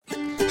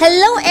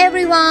Hello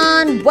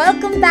everyone,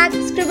 welcome back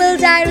to Scribble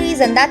Diaries,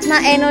 and that's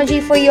my energy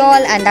for y'all,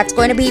 and that's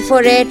going to be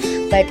for it.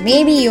 But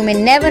maybe you may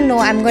never know.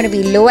 I'm going to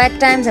be low at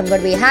times, I'm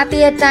going to be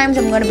happy at times,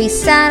 I'm going to be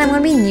sad, I'm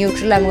going to be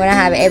neutral, I'm going to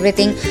have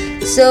everything.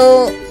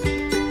 So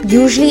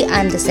usually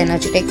I'm this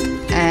energetic,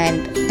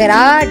 and there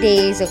are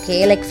days,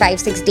 like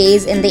 5-6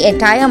 days in the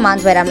entire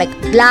month where I'm like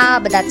blah,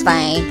 but that's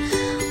fine,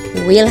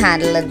 we'll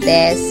handle it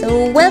there.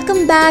 So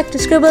welcome back to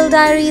Scribble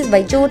Diaries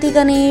by Jyoti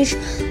Ganesh.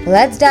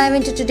 Let's dive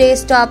into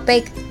today's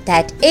topic,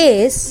 that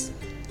is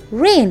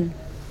rain.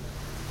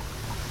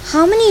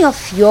 How many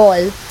of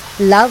y'all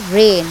love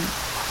rain,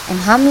 and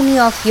how many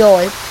of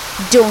y'all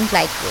don't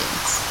like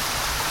rains?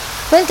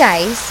 Well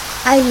guys,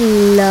 I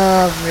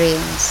love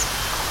rains.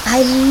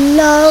 I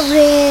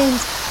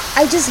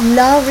just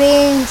love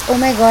rains. Oh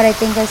my god, I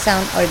think I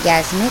sound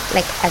orgasmic,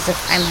 like as if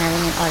I'm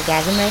having an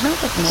orgasm right now,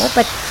 but no.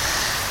 But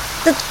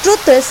the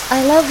truth is,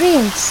 I love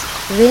rains.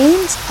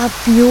 Rains are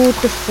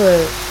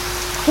beautiful.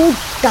 Who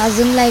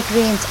doesn't like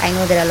rains? I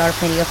know there are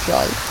many of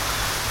y'all.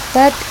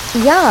 But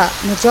yeah,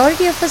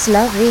 majority of us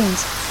love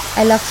rains.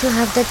 I love to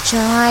have that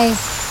chai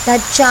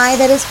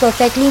that is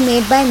perfectly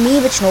made by me,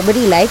 which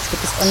nobody likes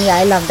because only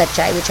I love that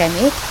chai which I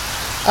make.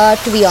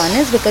 To be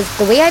honest, because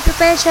the way I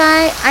prepare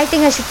chai, I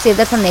think I should save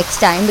that for next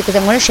time, because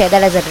I'm going to share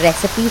that as a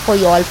recipe for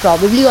y'all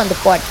probably on the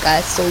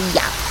podcast. So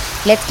yeah,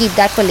 let's keep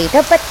that for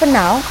later. But for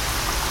now,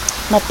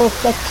 my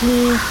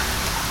perfectly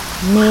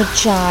made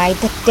chai,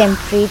 the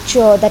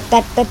temperature, that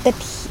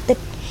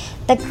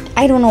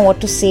I don't know what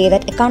to say,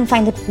 that I can't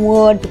find that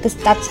word, because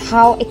that's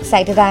how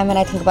excited I am when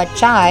I think about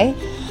chai.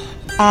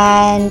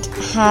 And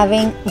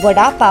having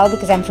vada pav,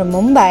 because I'm from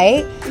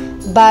Mumbai.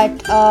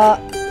 But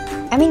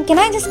can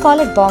I just call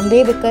it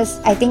Bombay, because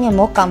I think I'm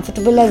more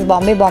comfortable as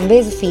Bombay. Bombay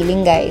is a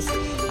feeling, guys.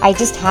 I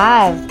just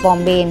have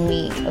Bombay in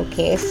me.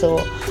 Okay,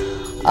 so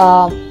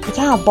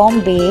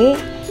Bombay,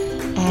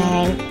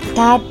 and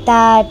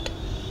that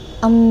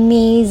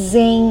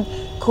amazing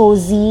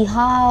cozy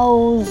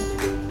house.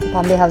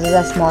 Bombay houses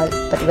are small,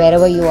 but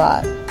wherever you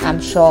are,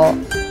 I'm sure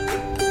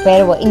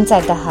wherever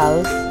inside the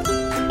house,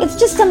 it's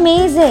just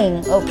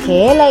amazing.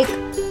 Okay,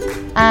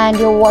 and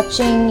you're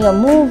watching your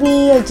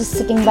movie, you're just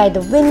sitting by the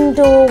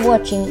window,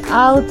 watching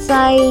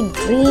outside,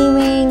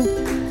 dreaming.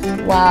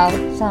 Wow,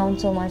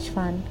 sounds so much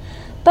fun.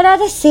 But at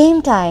the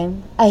same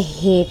time, I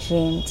hate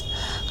rains.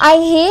 I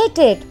hate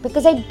it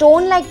because I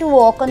don't like to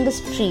walk on the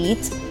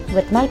streets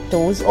with my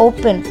toes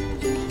open.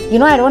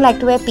 I don't like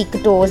to wear peak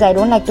toes, I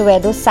don't like to wear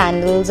those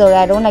sandals, or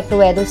I don't like to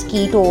wear those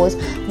ski toes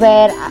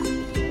where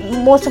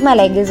most of my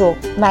leg is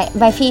open,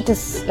 my feet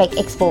is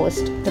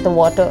exposed to the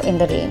water in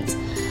the rains.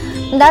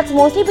 And that's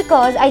mostly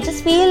because I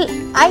just feel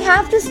I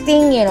have this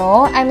thing,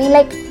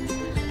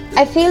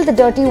 I feel the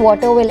dirty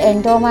water will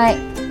enter my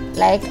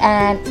leg,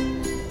 and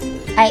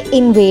I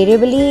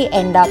invariably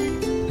end up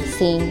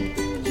seeing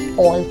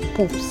all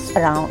poops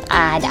around,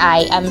 and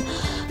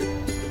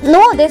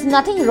no, there's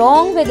nothing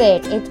wrong with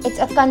it. It's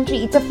a country,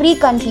 it's a free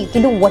country, you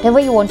can do whatever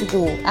you want to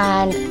do,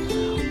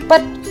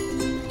 but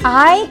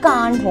I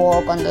can't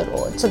walk on the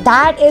road. So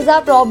that is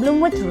our problem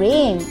with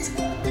rains.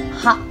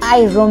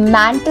 I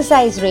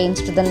romanticize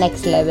rains to the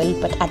next level,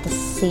 but at the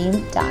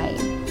same time,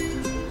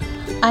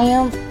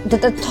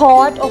 the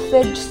thought of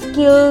it just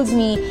kills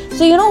me.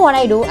 So you know what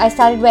I do? I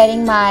started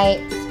wearing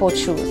my sports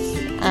shoes,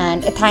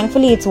 and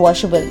thankfully it's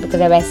washable because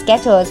I wear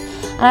Skechers,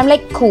 and I'm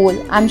like, cool,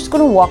 I'm just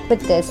going to walk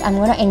with this, I'm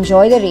going to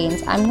enjoy the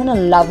rains, I'm going to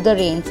love the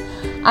rains,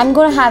 I'm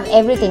going to have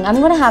everything,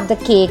 I'm going to have the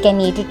cake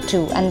and eat it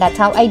too. And that's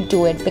how I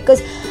do it,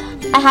 because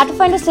I had to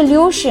find a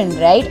solution,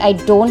 right? I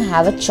don't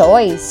have a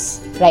choice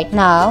right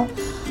now.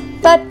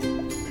 But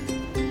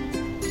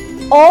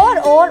or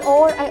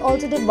I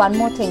also did one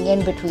more thing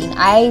in between.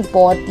 I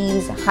bought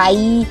these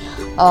high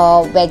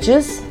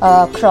wedges,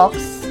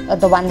 Crocs,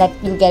 the one that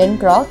you get in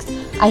Crocs.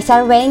 I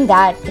started wearing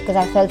that because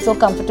I felt so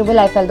comfortable.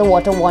 I felt the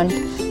water won't,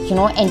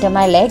 enter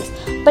my legs.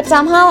 But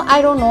somehow,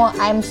 I don't know,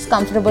 I'm just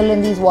comfortable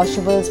in these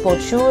washable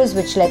sports shoes,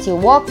 which lets you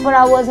walk for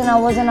hours and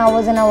hours and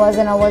hours and hours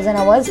and hours and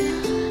hours.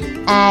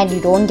 And you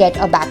don't get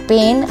a back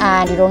pain,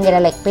 and you don't get a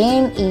leg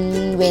pain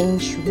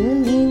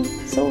eventually.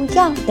 So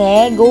yeah,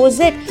 there goes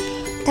it.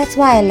 That's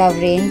why I love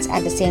rains.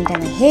 At the same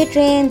time, I hate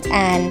rains,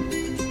 and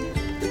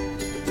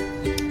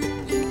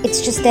it's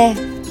just there.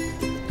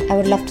 I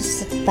would love to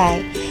sit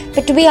by.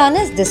 But to be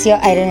honest, this year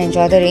I didn't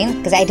enjoy the rain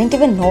because I didn't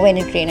even know when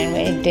it rained and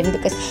when it didn't,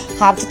 because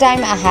half the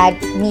time I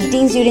had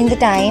meetings during the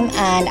time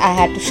and I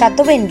had to shut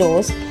the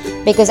windows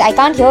because I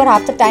can't hear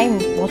half the time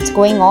what's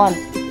going on.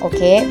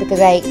 Okay, because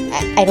I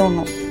don't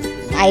know.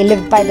 I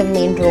live by the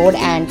main road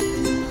and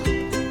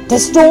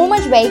there's so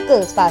much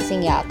vehicles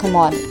passing. Yeah, come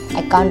on,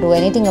 I can't do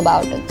anything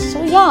about it.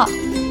 So yeah,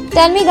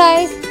 tell me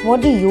guys,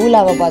 what do you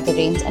love about the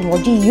rains, and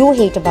what do you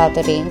hate about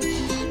the rains,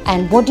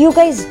 and what do you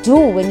guys do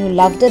when you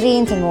love the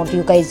rains, and what do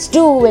you guys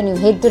do when you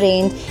hate the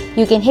rains?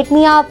 You can hit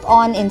me up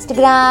on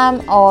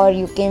Instagram, or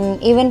you can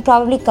even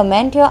probably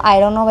comment here. I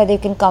don't know whether you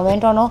can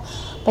comment or no,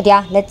 but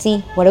yeah, let's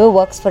see, whatever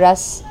works for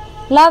us.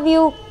 Love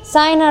you.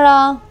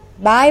 Sayonara.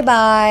 Bye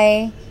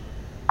bye.